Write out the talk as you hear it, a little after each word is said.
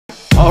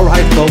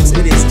folks,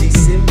 it is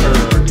December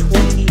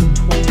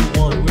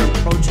 2021. We're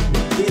approaching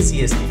the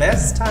busiest,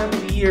 best time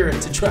of the year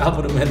to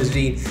travel to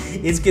Medellin.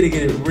 It's gonna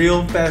get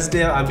real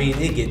festive. I mean,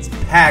 it gets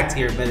packed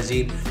here in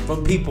Medellin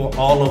from people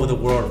all over the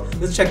world.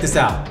 Let's check this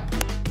out.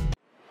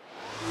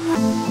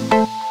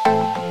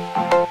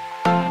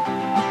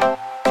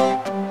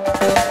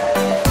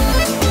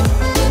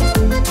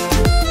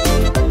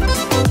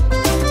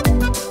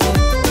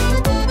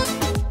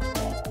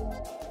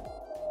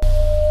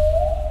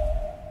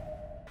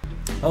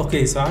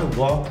 Okay, so I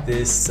walk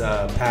this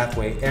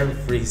pathway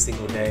every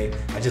single day.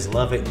 I just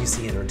love it. You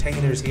see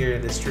entertainers here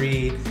in the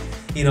street.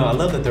 You know, I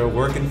love that they're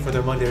working for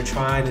their money. They're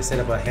trying to set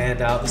up a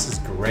handout. This is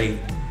great.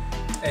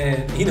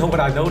 And you know what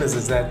I notice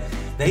is that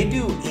they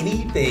do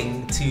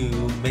anything to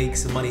make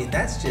some money.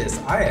 That's just,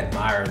 I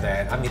admire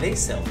that. I mean, they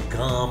sell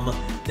gum,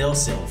 they'll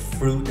sell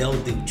fruit, they'll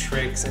do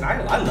tricks. And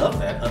I love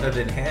that other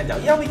than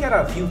handout. Yeah, we got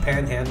a few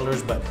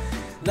panhandlers, but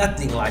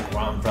nothing like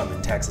where I'm from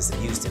in Texas and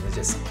Houston. It's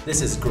just,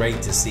 this is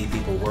great to see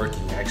people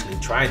working, actually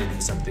trying to do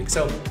something.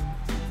 So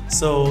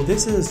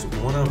this is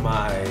one of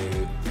my, I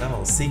don't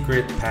know,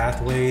 secret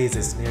pathways.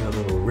 It's near a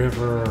little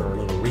river or a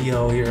little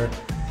rio here.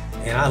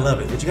 And I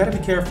love it, but you gotta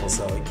be careful.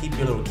 So keep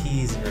your little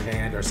keys in your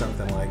hand or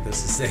something like this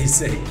to stay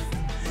safe.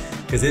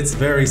 Because it's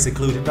very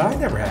secluded, but I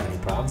never had any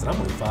problems, and I'm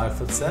only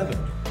 5'7".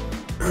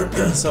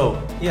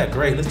 So yeah,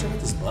 great, let's check out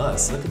this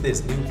bus. Look at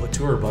this new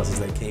tour buses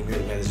that came here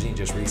to Medellin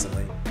just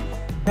recently.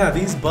 Yeah,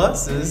 these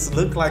buses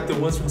look like the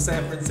ones from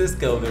San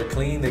Francisco. They're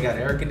clean, they got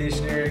air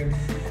conditioning,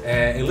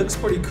 and it looks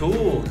pretty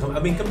cool. I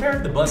mean,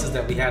 compared to the buses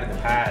that we had in the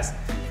past,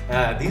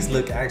 these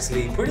look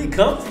actually pretty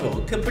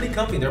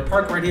comfy. They're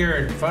parked right here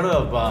in front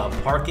of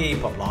Parque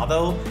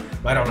Poblado.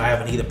 I don't know, I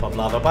haven't eaten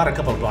Poblado, about a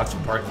couple of blocks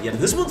from Parque yet.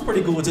 This one's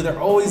pretty cool too, they're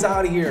always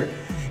out of here.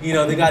 You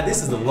know,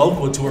 this is the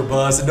local tour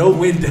bus, no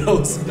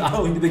windows. I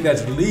don't even think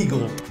that's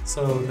legal.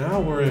 So now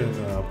we're in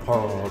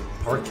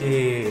Parque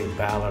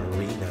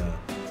Ballerina.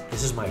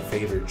 This is my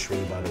favorite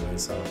tree, by the way.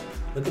 So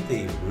look at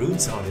the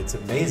roots on it. It's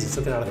amazing. It's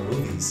looking out of the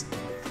movies.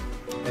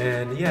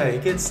 And yeah,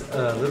 it gets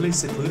literally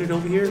secluded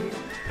over here.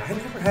 But I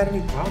never had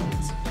any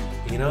problems.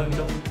 You know, you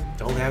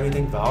don't have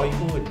anything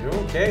valuable, and you're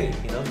okay.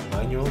 You know,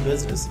 mind your own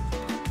business.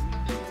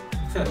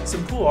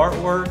 Some cool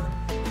artwork,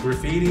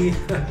 graffiti.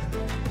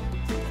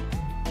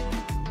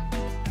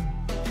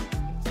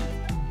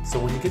 So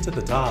when you get to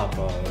the top,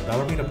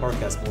 Ballerina Park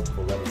has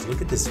multiple levels. Look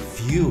at this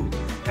view.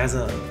 It has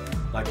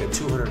like a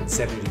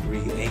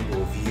 270-degree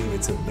angle view.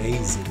 It's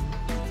amazing.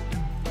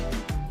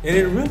 And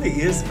it really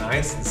is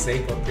nice and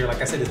safe up here.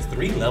 Like I said, it's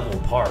 3-level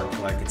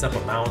park. Like, it's up a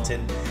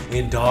mountain,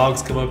 and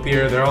dogs come up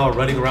here. They're all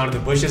running around in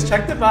the bushes.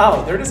 Check them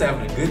out. They're just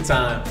having a good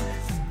time.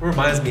 It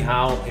reminds me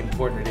how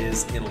important it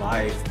is in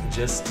life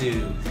just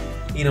to,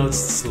 you know,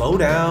 slow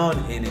down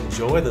and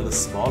enjoy the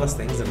smallest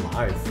things in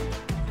life.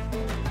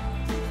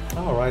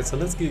 All right, so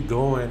let's get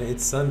going.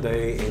 It's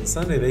Sunday, and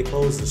Sunday they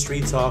close the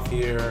streets off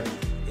here.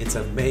 It's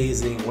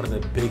amazing, one of the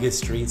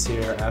biggest streets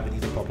here,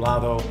 Avenida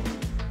Poblado,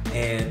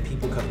 and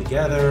people come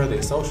together, they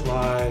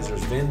socialize,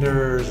 there's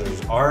vendors, there's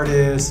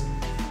artists,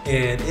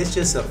 and it's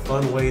just a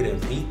fun way to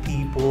meet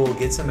people,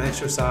 get some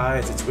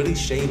exercise. It's really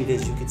shaded,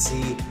 as you can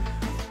see,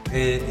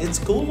 and it's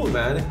cool,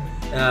 man.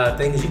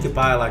 Things you could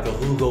buy like a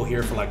Hugo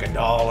here for like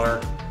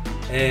 $1,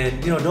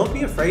 and you know, don't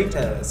be afraid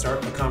to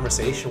start a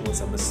conversation with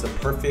someone. It's a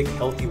perfect,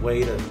 healthy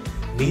way to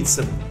meet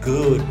some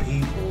good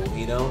people.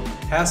 You know,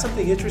 have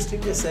something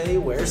interesting to say,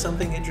 wear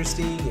something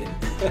interesting,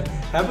 and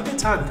have a good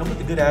time. Come with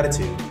a good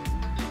attitude.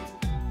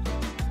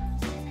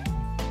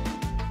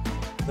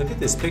 Look at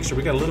this picture.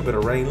 We got a little bit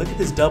of rain. Look at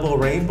this double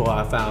rainbow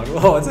I found.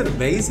 Oh, isn't it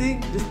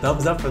amazing? Just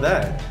thumbs up for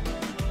that.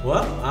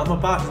 Well, I'm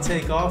about to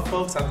take off,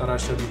 folks. I thought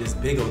I'd show you this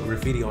big old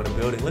graffiti on the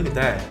building. Look at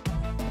that.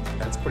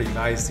 That's pretty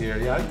nice here.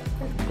 Yeah,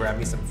 I can grab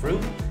me some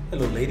fruit.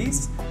 Hello,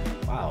 ladies.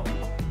 Wow.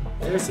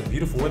 There's some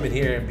beautiful women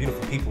here and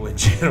beautiful people in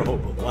general,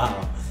 but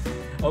wow.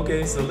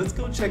 Okay, so let's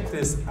go check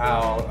this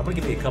out. I'm gonna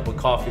give me a cup of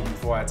coffee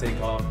before I take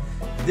off.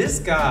 This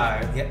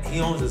guy, he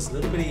owns this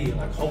little bitty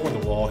like hole in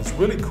the wall. He's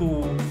really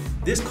cool.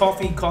 This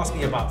coffee cost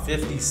me about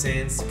 50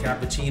 cents,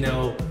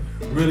 cappuccino,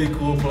 really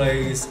cool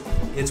place.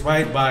 It's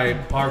right by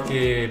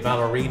Parque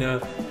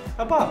Ballerina,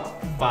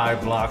 about 4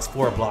 blocks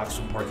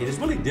from Parque. It's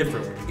really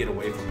different when you get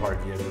away from Parque.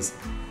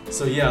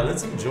 So yeah,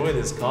 let's enjoy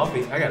this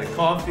coffee. I got a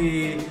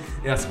coffee,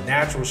 got some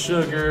natural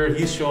sugar.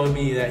 He's showing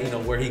me that, you know,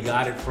 where he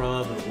got it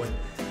from and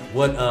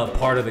what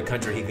part of the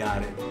country he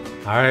got it.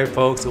 All right,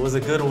 folks, it was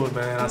a good one,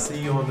 man. I'll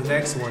see you on the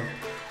next one.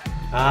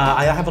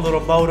 I have a little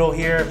moto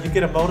here. If you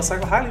get a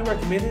motorcycle, highly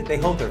recommend it. They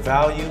hold their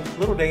value. A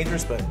little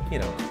dangerous, but you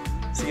know.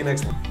 See you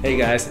next one. Hey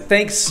guys,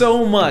 thanks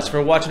so much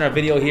for watching our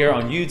video here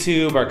on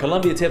YouTube or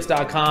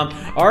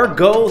colombiatips.com. Our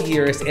goal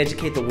here is to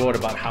educate the world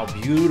about how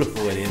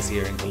beautiful it is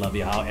here in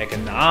Colombia, how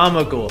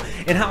economical,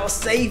 and how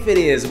safe it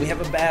is. We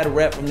have a bad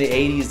rep from the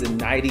 80s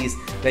and 90s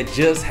that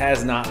just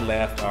has not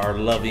left our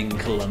loving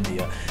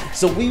Colombia.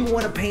 So we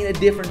want to paint a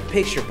different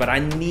picture, but I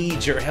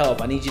need your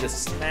help. I need you to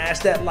smash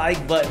that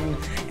like button,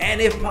 and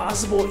if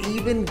possible,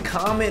 even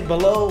comment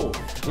below.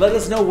 Let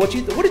us know what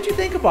did you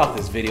think about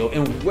this video,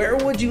 and where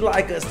would you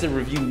like us to review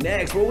review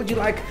next? Where would you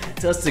like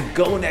us to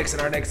go next in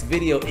our next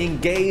video?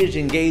 Engage,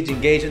 engage,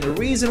 engage. And the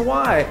reason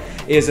why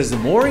is as the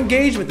more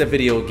engagement the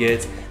video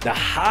gets, the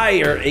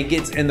higher it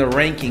gets in the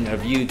ranking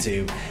of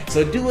YouTube.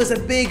 So do us a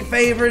big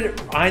favor.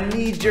 I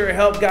need your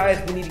help,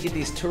 guys. We need to get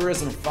these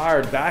tourism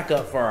fired back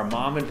up for our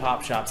mom and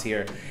pop shops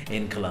here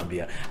in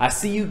Colombia. I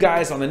see you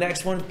guys on the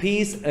next one.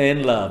 Peace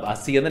and love. I'll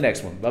see you on the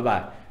next one.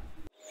 Bye-bye.